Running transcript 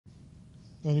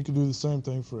And you could do the same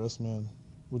thing for S-man,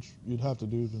 which you'd have to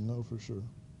do to know for sure.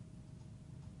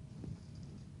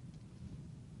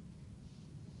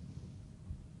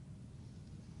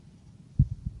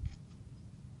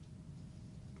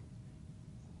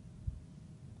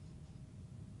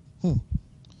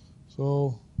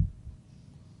 So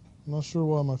I'm not sure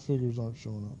why my figures aren't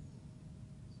showing up.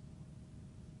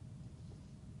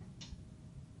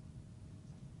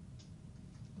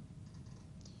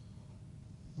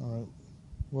 All right.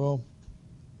 Well,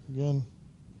 again,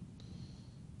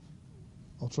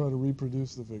 I'll try to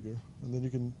reproduce the figure, and then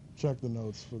you can check the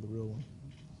notes for the real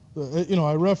one. You know,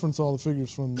 I reference all the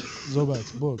figures from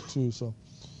Zobac's book, too. So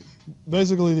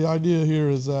basically the idea here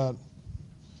is that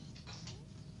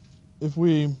if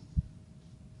we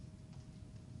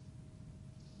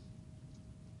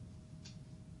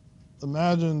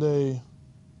imagined a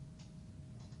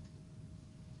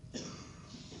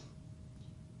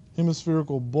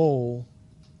hemispherical bowl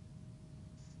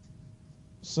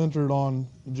centered on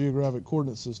the geographic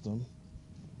coordinate system,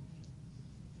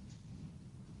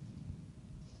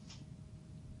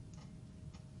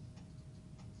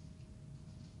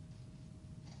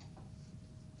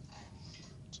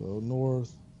 so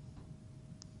north,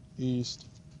 east,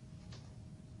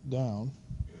 down,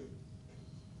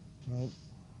 right?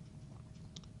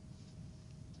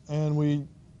 And we,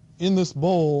 in this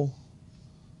bowl,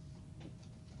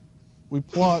 we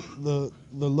plot the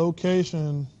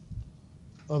location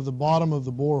of the bottom of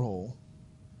the borehole.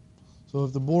 So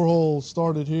if the borehole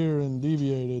started here and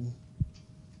deviated,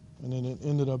 and then it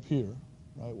ended up here,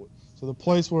 right? So the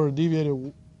place where a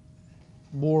deviated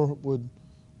bore would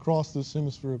cross this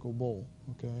hemispherical bowl,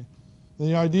 okay? And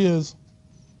the idea is,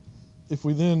 if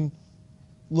we then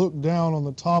look down on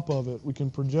the top of it, we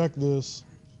can project this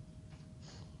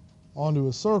onto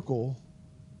a circle,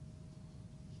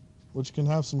 which can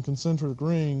have some concentric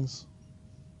rings.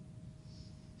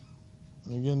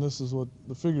 And again, this is what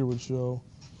the figure would show,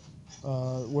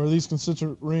 where these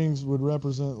concentric rings would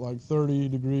represent like 30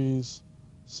 degrees,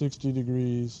 60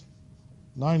 degrees,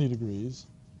 90 degrees.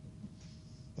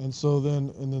 And so then,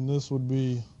 this would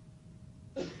be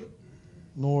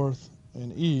north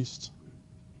and east.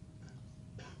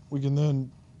 We can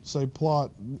then say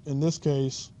plot, in this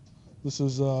case, this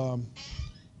is, you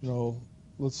know,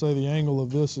 let's say the angle of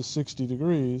this is 60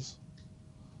 degrees,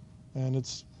 and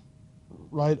it's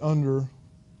right under,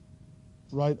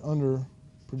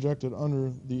 projected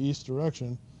under the east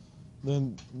direction,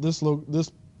 then this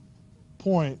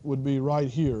point would be right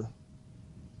here.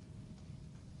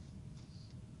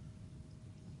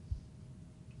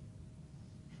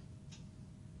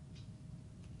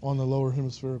 On the lower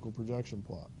hemispherical projection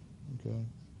plot, okay?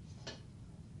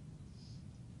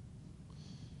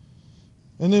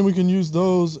 And then we can use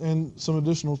those and some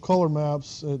additional color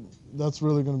maps. That's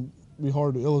really going to be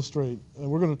hard to illustrate. And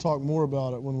we're going to talk more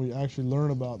about it when we actually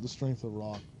learn about the strength of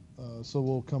rock. So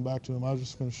we'll come back to them. I was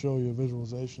just going to show you a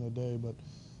visualization today. But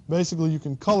basically, you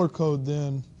can color code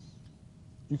then.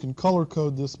 You can color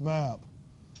code this map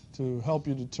to help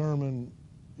you determine,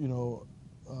 you know,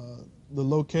 the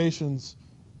locations.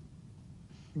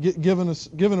 Given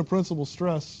a principal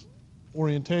stress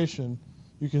orientation,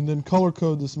 you can then color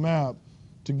code this map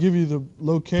to give you the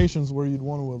locations where you'd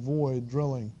want to avoid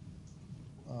drilling,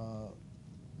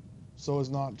 so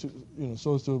as not to, you know,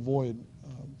 so as to avoid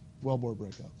wellbore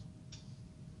breakouts.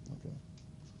 Okay,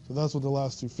 so that's what the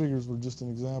last two figures were just an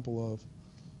example of,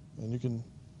 and you can,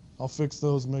 I'll fix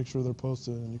those, make sure they're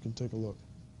posted, and you can take a look.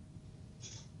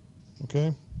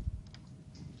 Okay,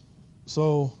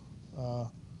 so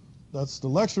that's the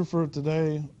lecture for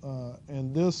today,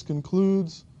 and this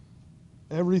concludes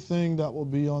everything that will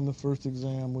be on the first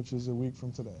exam, which is a week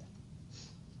from today.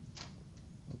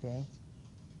 Okay?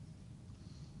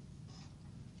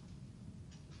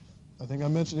 I think I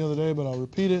mentioned the other day, but I'll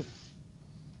repeat it.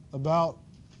 About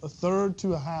a third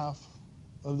to a half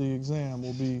of the exam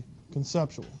will be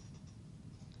conceptual,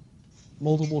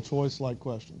 multiple choice-like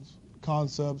questions,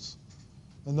 concepts,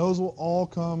 and those will all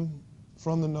come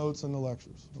from the notes and the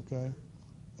lectures, okay?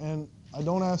 And I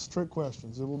don't ask trick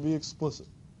questions. It will be explicit.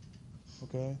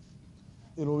 Okay,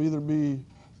 it'll either be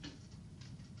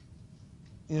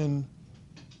in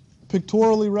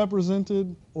pictorially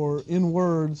represented or in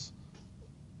words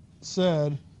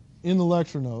said in the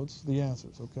lecture notes, the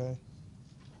answers, okay?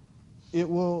 It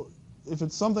will, if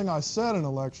it's something I said in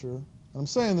a lecture, I'm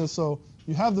saying this so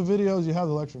you have the videos, you have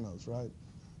the lecture notes, right?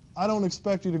 I don't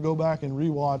expect you to go back and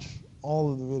rewatch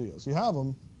all of the videos. You have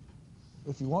them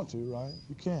if you want to, right?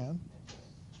 You can.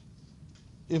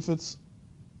 If it's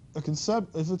a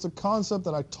concept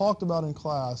that I talked about in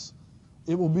class,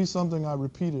 it will be something I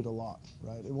repeated a lot,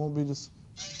 right? It won't be just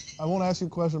I won't ask you a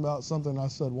question about something I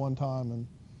said one time and,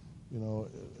 you know,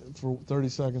 for 30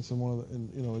 seconds and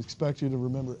you know, expect you to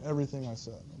remember everything I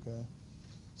said, okay?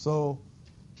 So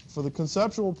for the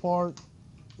conceptual part,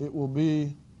 it will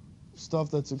be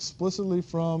stuff that's explicitly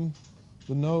from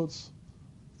the notes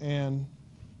and,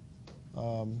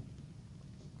 yeah,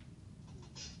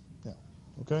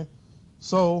 okay?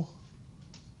 So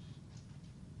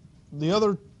the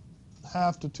other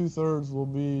half to 2/3 will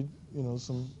be, you know,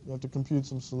 you have to compute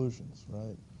some solutions,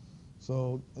 right?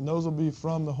 So, and those will be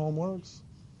from the homeworks.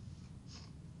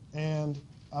 And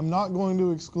I'm not going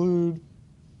to exclude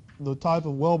the type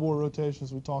of wellbore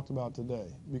rotations we talked about today,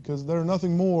 because they're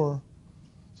nothing more.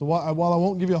 So while I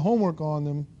won't give you homework on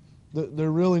them,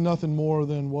 they're really nothing more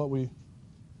than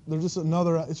they're just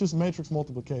it's just matrix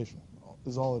multiplication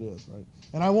is all it is, right?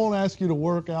 And I won't ask you to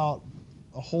work out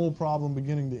a whole problem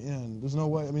beginning to end. There's no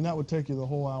way. I mean, that would take you the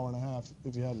whole hour and a half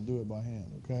if you had to do it by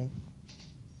hand, okay?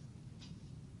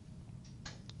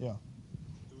 Yeah.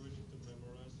 Do we need to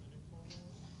memorize any formulas?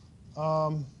 Or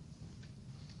are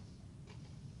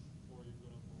you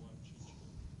going to provide cheat sheet?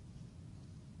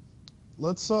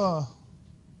 Let's I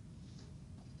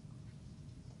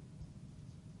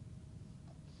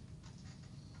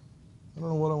don't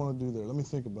know what I want to do there. Let me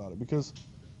think about it, because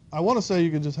I want to say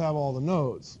you could just have all the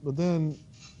notes, but then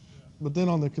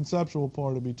on the conceptual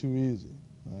part it'd be too easy,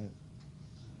 right?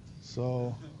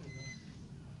 So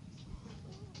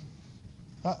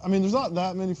I mean, there's not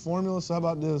that many formulas. So how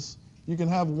about this? You can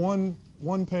have one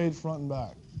page front and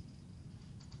back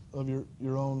of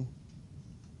your own,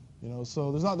 you know.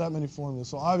 So there's not that many formulas.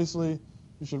 So obviously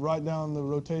you should write down the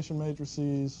rotation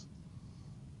matrices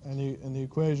and the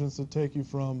equations that take you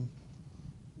from,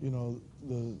 you know,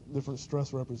 the different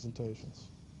stress representations.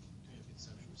 Do you have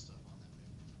conceptual stuff on that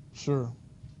paper? Sure.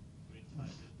 We can find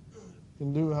it. You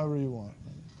can do it however you want.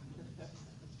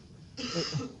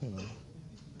 You know,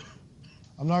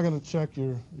 I'm not going to check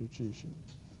your cheat sheet.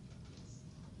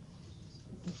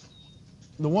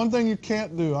 The one thing you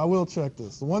can't do, I will check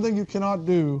this. The one thing you cannot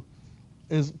do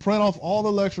is print off all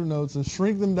the lecture notes and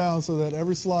shrink them down so that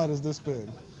every slide is this big,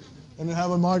 and then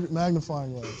have a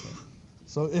magnifying glass.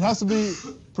 So it has to be,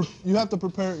 you have to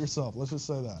prepare it yourself. Let's just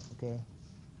say that, okay?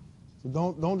 So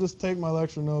don't just take my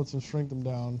lecture notes and shrink them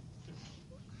down.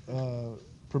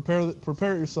 Prepare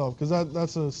it yourself, because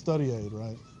that's a study aid,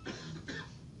 right?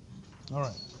 All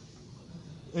right.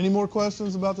 Any more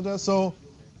questions about the test? So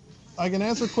I can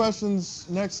answer questions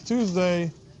next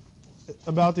Tuesday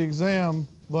about the exam,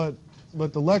 but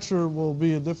the lecture will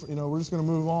be a different, you know, we're just going to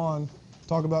move on,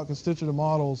 talk about constitutive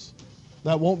models.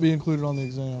 That won't be included on the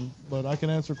exam, but I can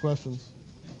answer questions.